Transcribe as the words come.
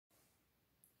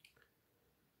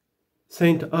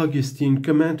Saint Augustine,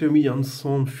 commentary on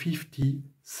Psalm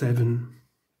 57.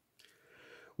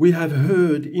 We have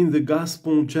heard in the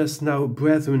Gospel just now,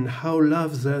 brethren, how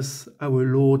loves us our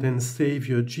Lord and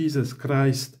Saviour Jesus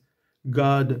Christ,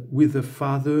 God with the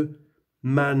Father,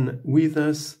 man with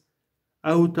us,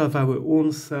 out of our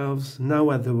own selves,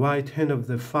 now at the right hand of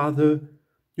the Father.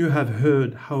 You have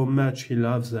heard how much He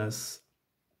loves us.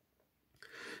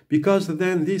 Because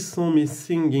then this psalm is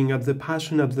singing of the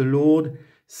passion of the Lord,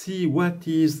 see what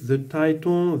is the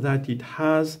title that it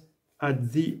has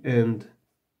at the end.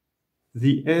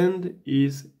 The end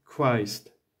is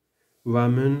Christ.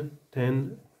 Romans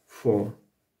 10:4.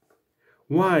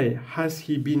 Why has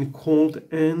He been called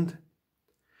end?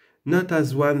 Not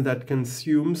as one that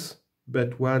consumes,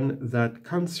 but one that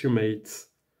consummates.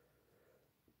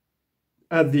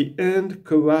 At the end,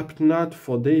 corrupt not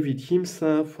for David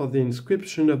himself for the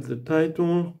inscription of the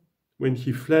title, when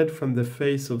he fled from the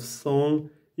face of Saul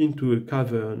into a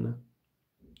cavern.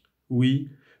 We,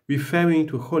 referring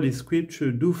to Holy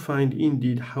Scripture, do find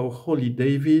indeed how holy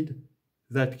David,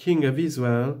 that King of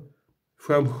Israel,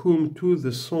 from whom too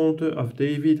the Psalter of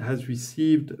David has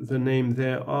received the name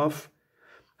thereof,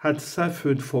 had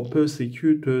suffered for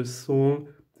persecutor Saul,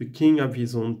 the king of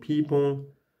his own people,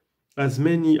 as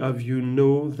many of you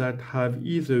know that have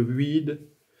either read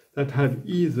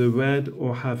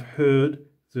or have heard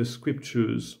the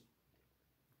Scriptures.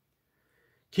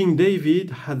 King David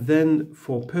had then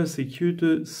for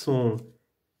persecutor Saul,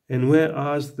 and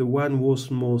whereas the one was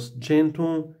most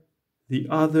gentle, the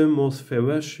other most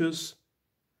ferocious,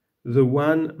 the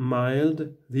one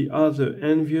mild, the other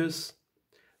envious,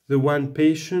 the one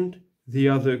patient, the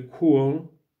other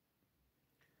cruel,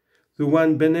 the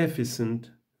one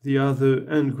beneficent, the other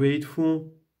ungrateful,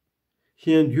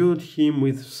 he endured him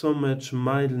with so much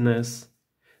mildness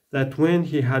that when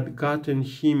he had gotten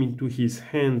him into his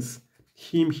hands,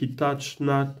 him he touched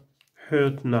not,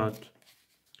 hurt not.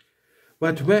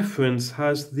 What reference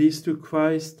has this to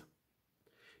Christ?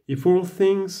 If all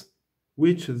things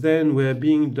which then were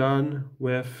being done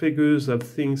were figures of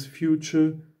things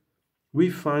future, we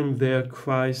find there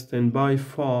Christ, and by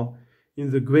far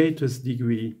in the greatest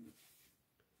degree.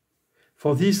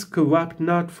 For this corrupt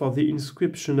not for the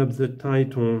inscription of the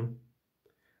title.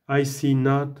 I see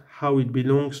not how it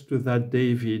belongs to that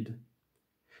David.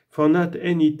 For not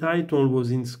any title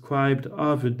was inscribed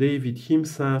over David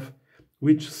himself,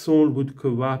 which Saul would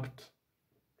corrupt.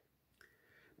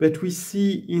 But we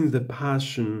see in the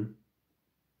passion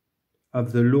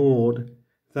of the Lord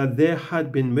that there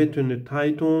had been written a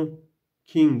title,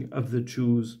 King of the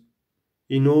Jews,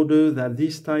 in order that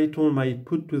this title might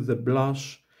put to the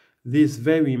blush these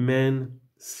very men,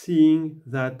 seeing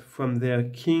that from their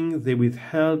king they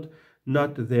withheld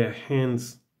not their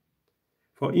hands.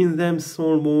 For in them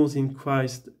Saul was, in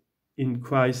Christ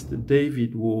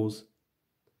David was.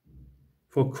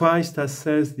 For Christ, as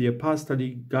says the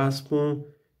apostolic gospel,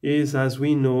 is, as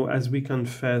we know, as we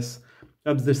confess,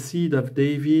 of the seed of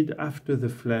David after the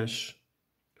flesh.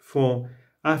 For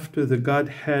after the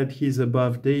Godhead he is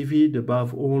above David,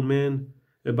 above all men,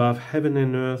 above heaven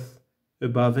and earth,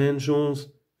 above angels,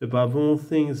 above all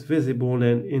things visible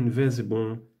and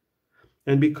invisible.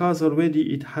 And because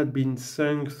already it had been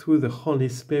sung through the Holy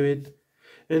Spirit,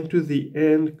 and to the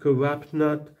end corrupt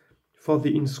not for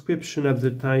the inscription of the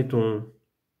title.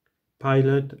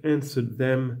 Pilate answered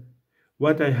them,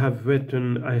 What I have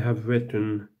written, I have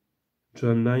written.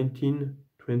 John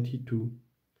 19:22.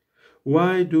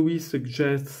 Why do we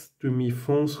suggest to me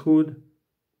falsehood?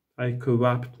 I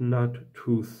corrupt not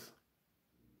truth.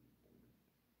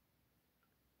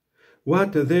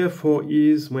 What therefore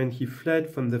is when he fled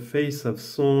from the face of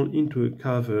Saul into a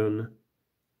cavern?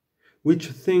 Which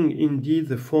thing indeed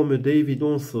the former David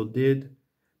also did,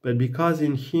 but because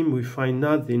in him we find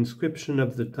not the inscription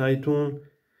of the title,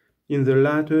 in the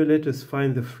latter let us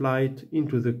find the flight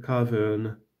into the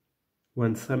cavern.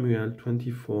 1 Samuel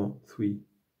 24:3.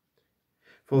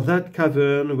 For that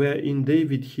cavern wherein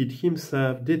David hid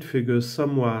himself did figure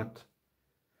somewhat.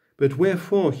 But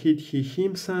wherefore hid he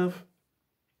himself?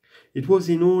 It was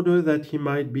in order that he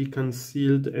might be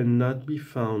concealed and not be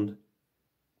found.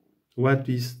 What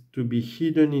is to be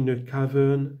hidden in a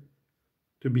cavern?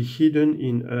 To be hidden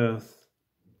in earth.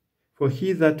 For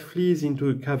he that flees into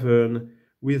a cavern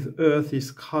with earth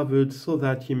is covered so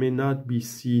that he may not be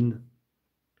seen.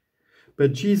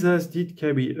 But Jesus did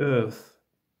carry earth,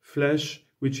 flesh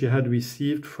which he had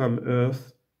received from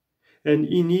earth, and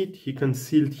in it he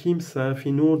concealed himself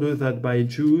in order that by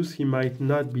Jews he might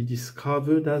not be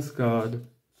discovered as God.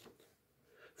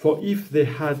 For if they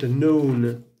had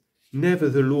known never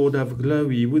the Lord of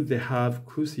glory would they have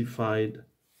crucified.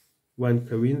 1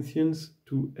 Corinthians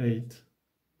 2:8.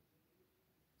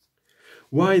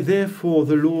 Why therefore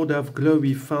the Lord of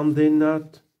glory found they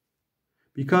not?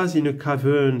 Because in a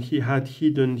cavern he had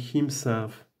hidden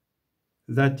himself,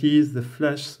 that is, the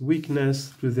flesh's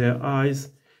weakness to their eyes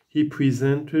he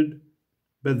presented,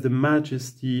 but the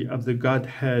majesty of the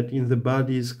Godhead in the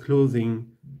body's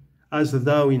clothing, as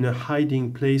though in a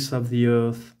hiding place of the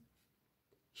earth.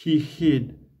 He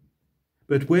hid.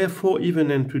 But wherefore even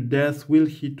unto death will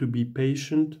he to be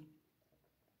patient?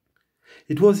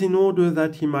 It was in order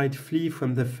that he might flee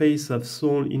from the face of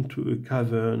Saul into a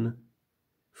cavern.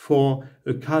 For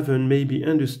a cavern may be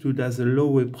understood as a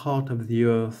lower part of the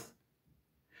earth.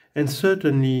 And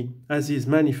certainly, as is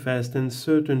manifest and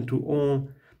certain to all,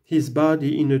 his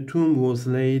body in a tomb was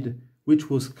laid, which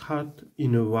was cut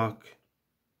in a rock.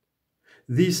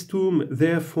 This tomb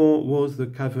therefore was the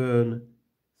cavern.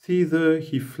 Thither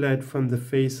he fled from the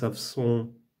face of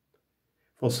Saul.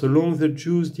 For so long the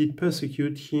Jews did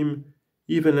persecute him,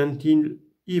 even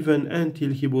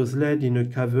until he was led in a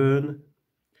cavern.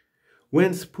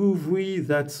 Whence prove we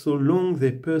that so long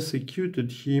they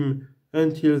persecuted him,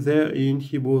 until therein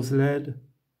he was led?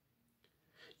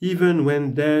 Even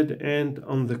when dead and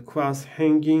on the cross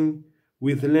hanging,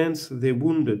 with lance they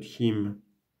wounded him.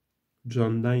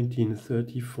 John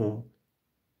 19:34.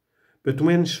 But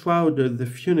when shrouded, the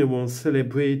funeral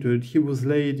celebrated, he was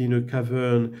laid in a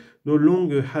cavern. No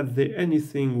longer had they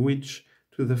anything which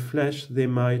to the flesh they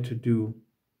might do.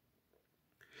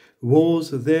 Rose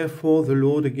therefore the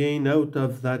Lord again out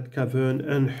of that cavern,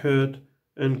 unhurt,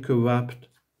 uncorrupt,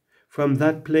 from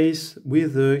that place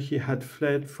whither he had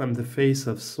fled from the face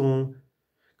of Saul,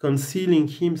 concealing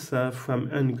himself from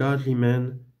ungodly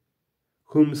men,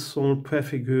 whom Saul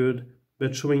prefigured,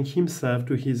 but showing himself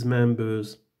to his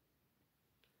members.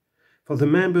 For the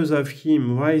members of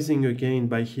him rising again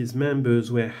by his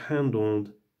members were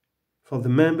handled. For the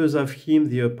members of him,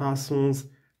 the apostles,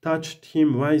 touched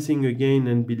him rising again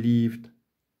and believed.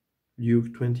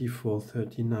 Luke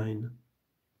 24:39.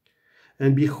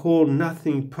 And behold,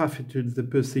 nothing profited the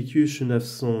persecution of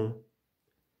Saul.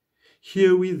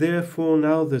 Hear we therefore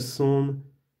now the psalm,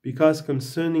 because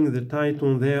concerning the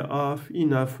title thereof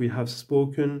enough we have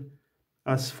spoken,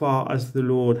 as far as the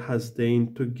Lord has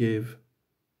deigned to give.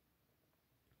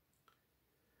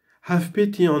 Have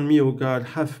pity on me, O God,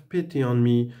 have pity on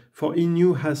me, for in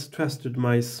you has trusted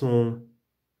my soul.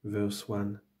 Verse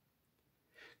 1.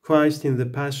 Christ in the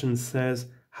Passion says,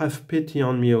 have pity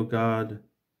on me, O God.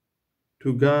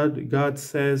 To God, God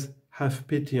says, have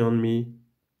pity on me.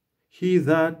 He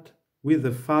that with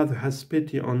the Father has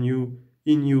pity on you,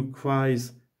 in you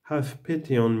cries, have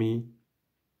pity on me.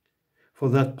 For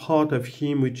that part of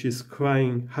him which is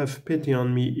crying, have pity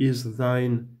on me, is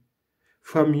thine.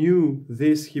 From you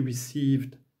this he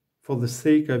received, for the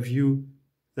sake of you,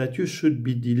 that you should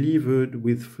be delivered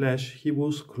with flesh he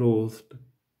was clothed.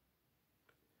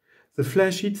 The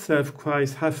flesh itself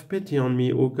cries, have pity on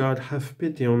me, O God, have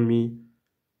pity on me.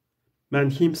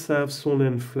 Man himself, soul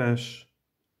and flesh.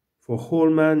 For whole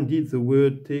man did the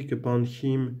Word take upon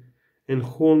him, and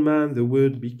whole man the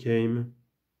Word became.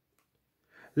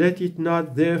 Let it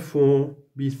not therefore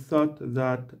be thought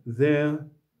that their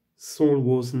soul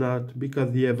was not,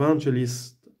 because the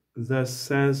evangelist thus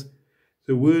says,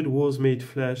 the Word was made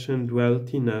flesh and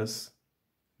dwelt in us.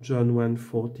 John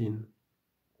 1:14.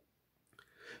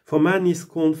 For man is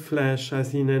called flesh,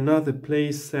 as in another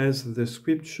place says the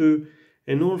Scripture,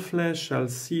 and all flesh shall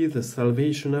see the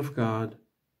salvation of God.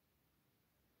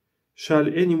 Shall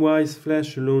anywise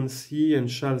flesh alone see, and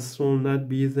shall soul not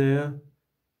be there?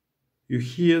 You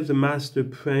hear the Master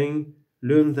praying,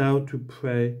 learn thou to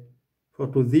pray. For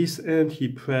to this end he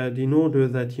prayed, in order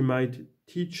that he might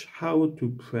teach how to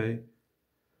pray.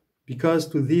 Because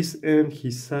to this end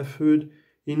he suffered,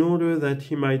 in order that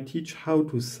he might teach how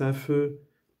to suffer.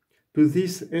 To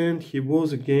this end he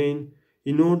rose again,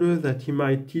 in order that he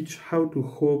might teach how to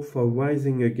hope for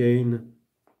rising again.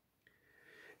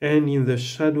 And in the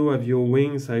shadow of your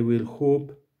wings I will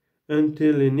hope,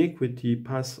 until iniquity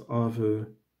pass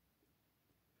over.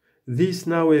 This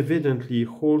now evidently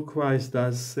whole Christ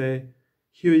does say,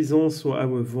 here is also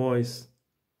our voice.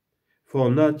 For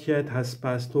not yet has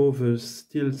passed over,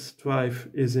 still strife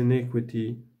is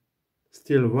iniquity,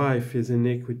 still rife is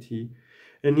iniquity.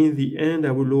 And in the end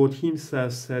our Lord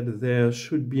himself said there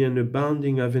should be an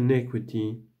abounding of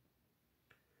iniquity.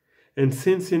 And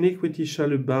since iniquity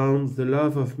shall abound, the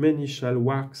love of many shall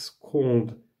wax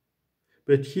cold.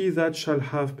 But he that shall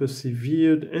have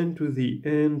persevered unto the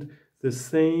end, the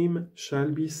same shall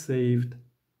be saved.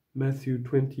 Matthew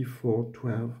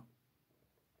 24:12.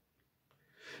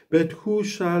 But who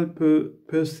shall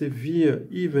persevere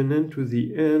even unto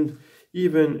the end,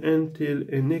 even until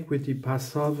iniquity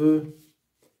pass over?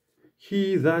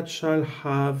 He that shall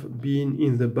have been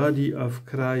in the body of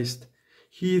Christ,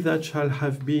 he that shall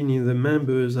have been in the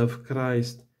members of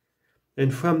Christ,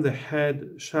 and from the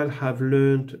head shall have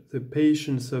learned the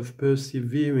patience of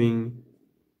persevering.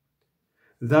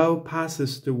 Thou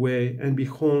passest away, and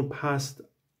behold, past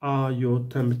are your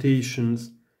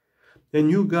temptations.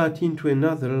 And you got into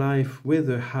another life,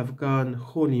 whither have gone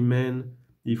holy men,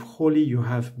 if holy you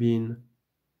have been.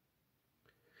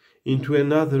 Into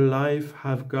another life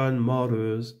have gone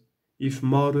martyrs, if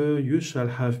martyr you shall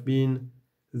have been,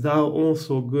 thou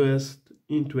also goest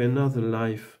into another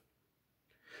life.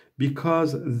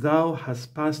 Because thou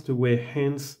hast passed away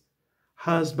hence,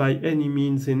 has by any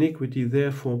means iniquity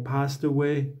therefore passed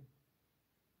away?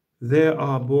 There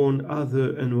are born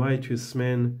other unrighteous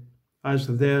men, as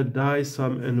there die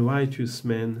some unrighteous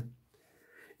men.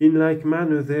 In like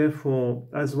manner, therefore,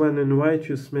 as when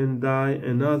unrighteous men die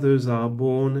and others are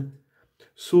born,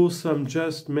 so some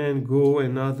just men go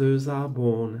and others are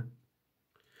born.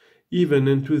 Even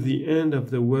unto the end of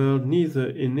the world neither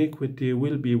iniquity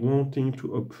will be wanting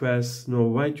to oppress, nor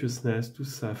righteousness to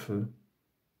suffer.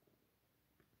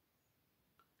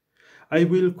 I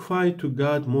will cry to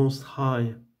God Most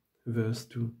High, verse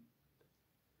 2.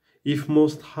 If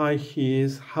Most High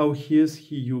hears, how hears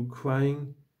he you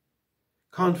crying?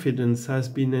 Confidence has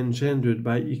been engendered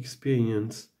by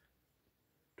experience.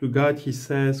 To God he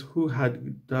says, who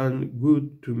had done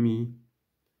good to me?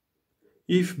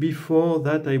 If before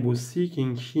that I was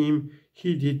seeking him,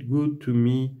 he did good to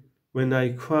me, when I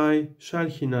cry, shall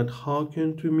he not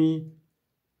hearken to me?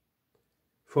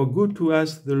 For good to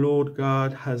us the Lord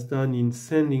God has done in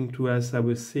sending to us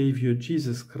our Saviour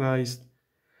Jesus Christ,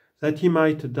 that he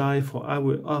might die for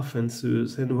our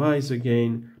offences and rise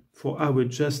again for our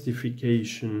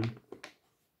justification.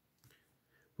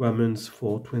 Romans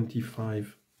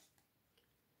 4:25.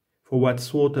 For what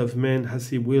sort of man has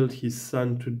he willed his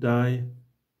Son to die?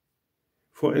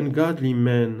 For ungodly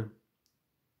men.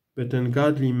 But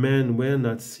ungodly men were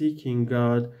not seeking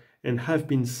God, and have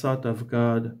been sought of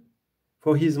God.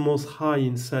 For he is most high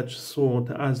in such sort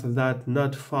as that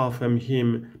not far from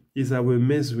him is our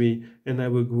misery and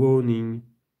our groaning.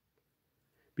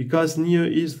 Because near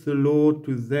is the Lord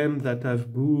to them that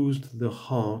have bruised the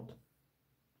heart,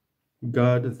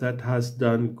 God that has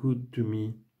done good to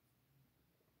me.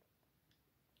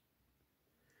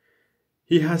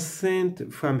 He has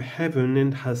sent from heaven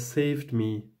and has saved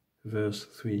me, verse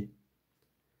 3.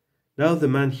 Now the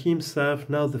man himself,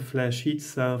 now the flesh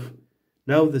itself,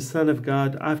 now the Son of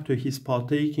God, after his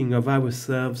partaking of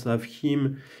ourselves of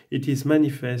him, it is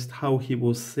manifest how he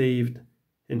was saved,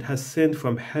 and has sent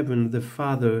from heaven the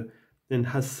Father, and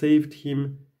has saved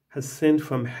him, has sent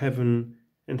from heaven,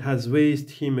 and has raised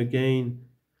him again.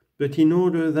 But in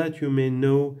order that you may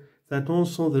know that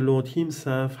also the Lord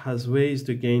himself has raised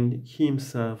again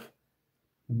himself,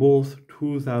 both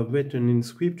truths are written in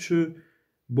Scripture,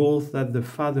 both that the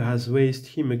Father has raised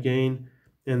him again,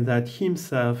 and that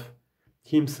himself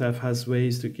has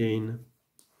raised again.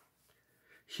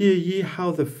 Hear ye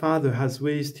how the Father has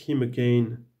raised him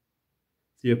again.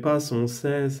 The Apostle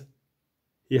says,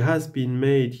 he has been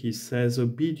made, he says,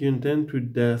 obedient unto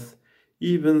death,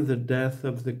 even the death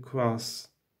of the cross.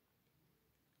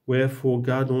 Wherefore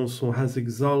God also has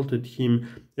exalted him,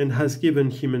 and has given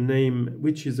him a name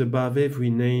which is above every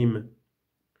name.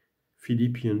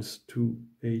 Philippians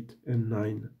 2:8 and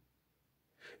 9.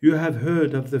 You have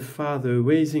heard of the Father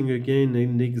raising again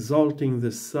and exalting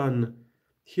the Son.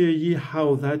 Hear ye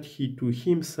how that he to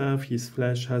himself his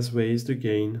flesh has raised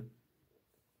again.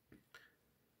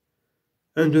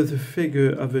 Under the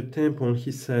figure of a temple,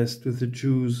 he says to the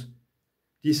Jews,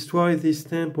 destroy this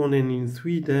temple, and in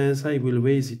 3 days I will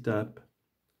raise it up.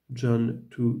 John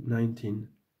 2:19.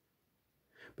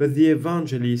 But the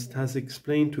evangelist has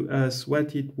explained to us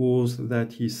what it was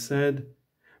that he said,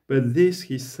 but this,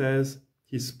 he says,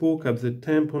 he spoke of the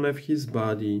temple of his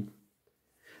body.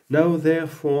 Now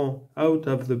therefore, out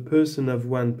of the person of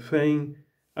one praying,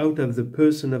 out of the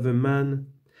person of a man,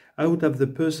 out of the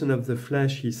person of the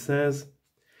flesh, he says,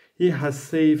 he has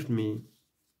saved me.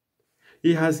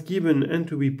 He has given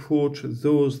unto reproach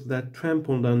those that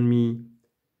trampled on me,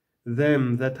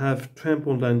 them that have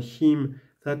trampled on him,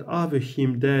 that over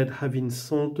him dead have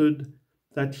insulted,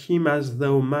 that him as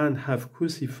though man have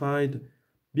crucified,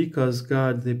 because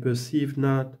God they perceive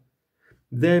not,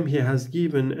 them he has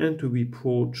given unto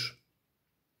reproach.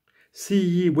 See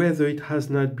ye whether it has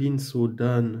not been so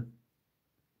done.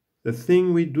 The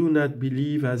thing we do not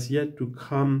believe has yet to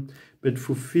come, but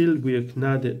fulfilled we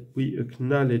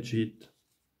acknowledge it.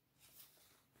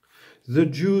 The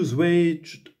Jews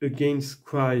waged against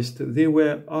Christ. They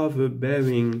were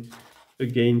overbearing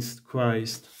against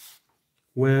Christ.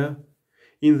 Where?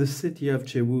 In the city of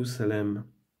Jerusalem.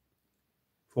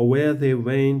 For where they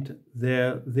reigned,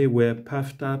 there they were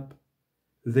puffed up,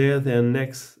 there their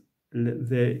necks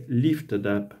they lifted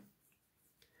up.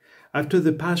 After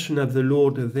the passion of the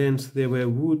Lord, thence they were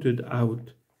rooted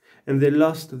out, and they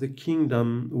lost the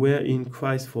kingdom wherein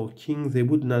Christ for king they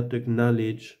would not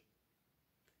acknowledge.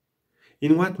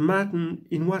 In what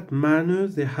manner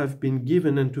they have been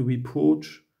given unto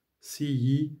reproach, see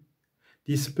ye,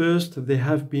 dispersed they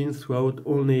have been throughout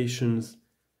all nations,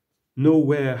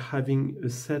 nowhere having a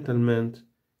settlement,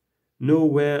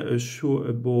 nowhere a sure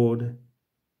abode.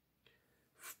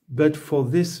 But for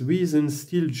this reason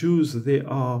still Jews they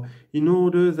are, in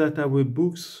order that our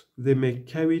books they may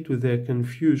carry to their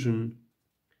confusion.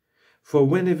 For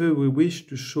whenever we wish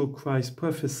to show Christ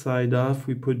prophesied of,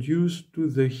 we produce to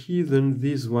the heathen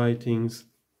these writings.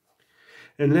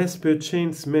 Unless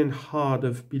perchance men hard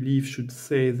of belief should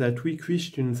say that we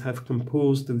Christians have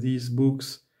composed these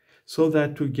books, so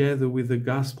that together with the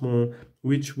gospel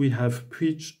which we have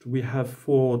preached we have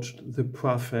forged the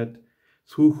prophet,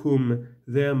 through whom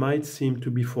there might seem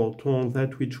to be foretold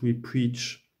that which we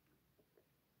preach.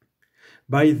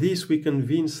 By this we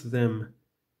convince them,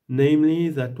 namely,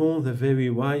 that all the very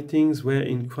writings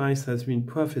wherein Christ has been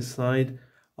prophesied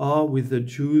are with the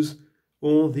Jews.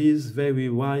 All these very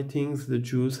writings the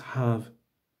Jews have.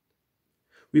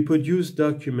 We produce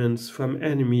documents from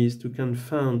enemies to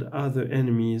confound other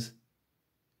enemies.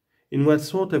 In what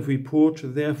sort of reproach,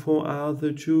 therefore, are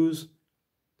the Jews?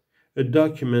 A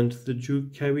document the Jew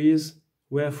carries,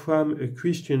 wherefrom a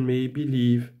Christian may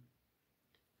believe.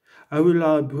 Our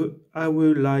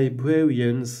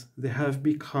librarians they have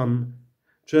become,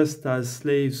 just as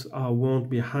slaves are wont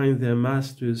behind their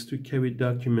masters to carry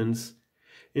documents,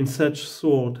 in such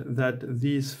sort that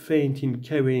these faint in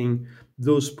carrying,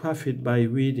 those profit by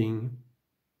reading.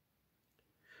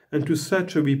 And to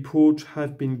such a reproach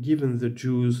have been given the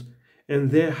Jews,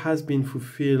 and there has been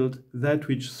fulfilled that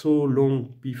which so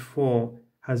long before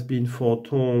has been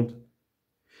foretold.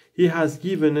 He has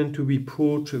given unto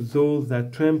reproach those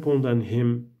that trampled on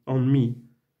him, on me.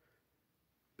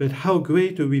 But how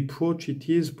great a reproach it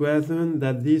is, brethren,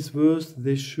 that this verse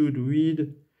they should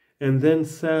read, and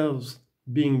themselves,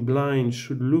 being blind,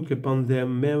 should look upon their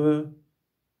mirror?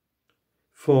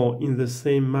 For in the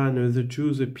same manner the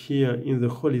Jews appear in the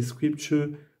Holy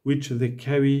Scripture, which they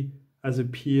carry, as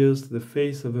appears the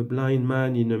face of a blind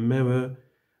man in a mirror.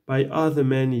 By other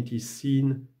men it is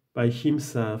seen, by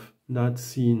himself not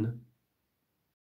seen.